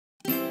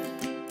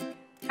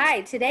Hi,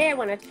 today I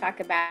want to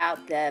talk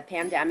about the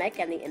pandemic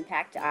and the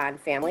impact on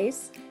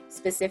families,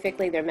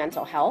 specifically their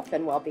mental health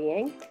and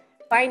well-being.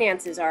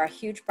 Finances are a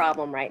huge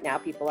problem right now.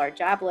 People are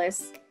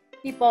jobless.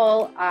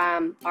 People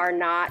are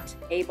not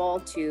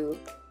able to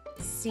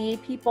see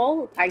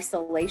people.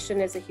 Isolation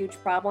is a huge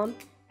problem.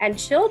 And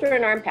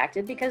children are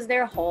impacted because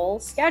their whole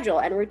schedule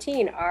and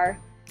routine are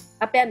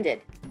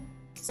upended.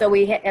 So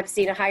we have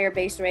seen a higher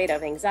base rate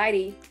of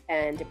anxiety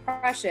and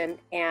depression.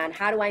 And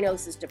how do I know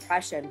this is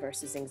depression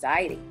versus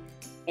anxiety?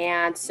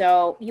 And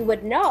so you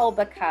would know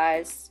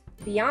because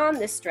beyond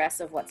the stress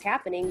of what's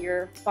happening,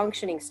 your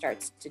functioning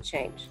starts to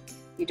change.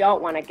 You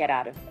don't want to get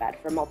out of bed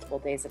for multiple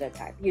days at a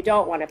time. You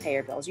don't want to pay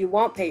your bills. You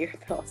won't pay your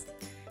bills.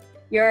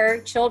 Your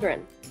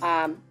children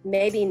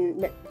may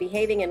be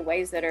behaving in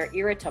ways that are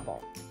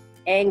irritable,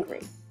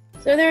 angry.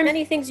 So there are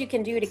many things you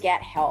can do to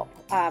get help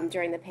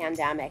during the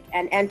pandemic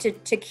and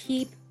to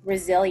keep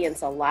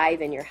resilience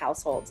alive in your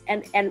households.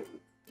 And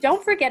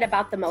don't forget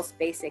about the most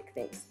basic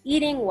things.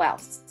 Eating well,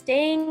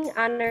 staying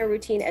on a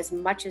routine as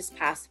much as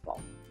possible,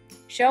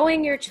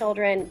 showing your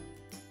children,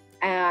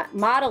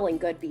 modeling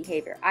good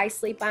behavior. I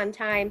sleep on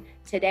time.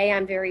 Today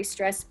I'm very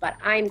stressed, but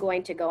I'm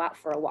going to go out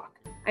for a walk.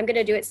 I'm going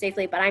to do it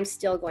safely, but I'm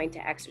still going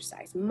to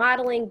exercise.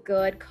 Modeling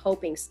good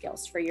coping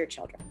skills for your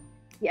children.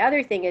 The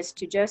other thing is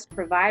to just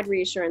provide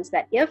reassurance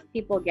that if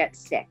people get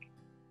sick,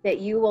 that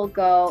you will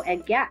go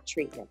and get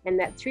treatment, and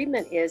that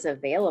treatment is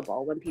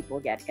available when people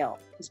get ill.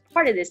 Because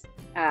part of this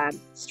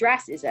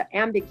stress is an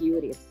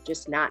ambiguity of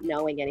just not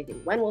knowing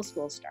anything. When will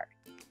school start?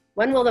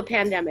 When will the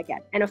pandemic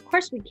end? And of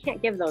course, we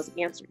can't give those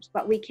answers,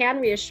 but we can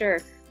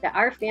reassure that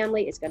our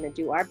family is going to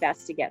do our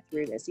best to get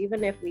through this,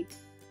 even if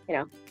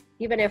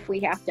we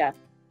have to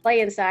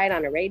play inside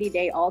on a rainy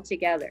day all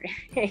together.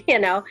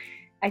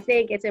 I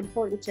think it's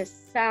important to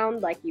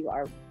sound like you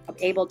are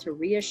able to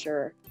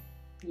reassure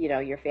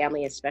your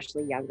family,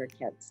 especially younger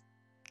kids.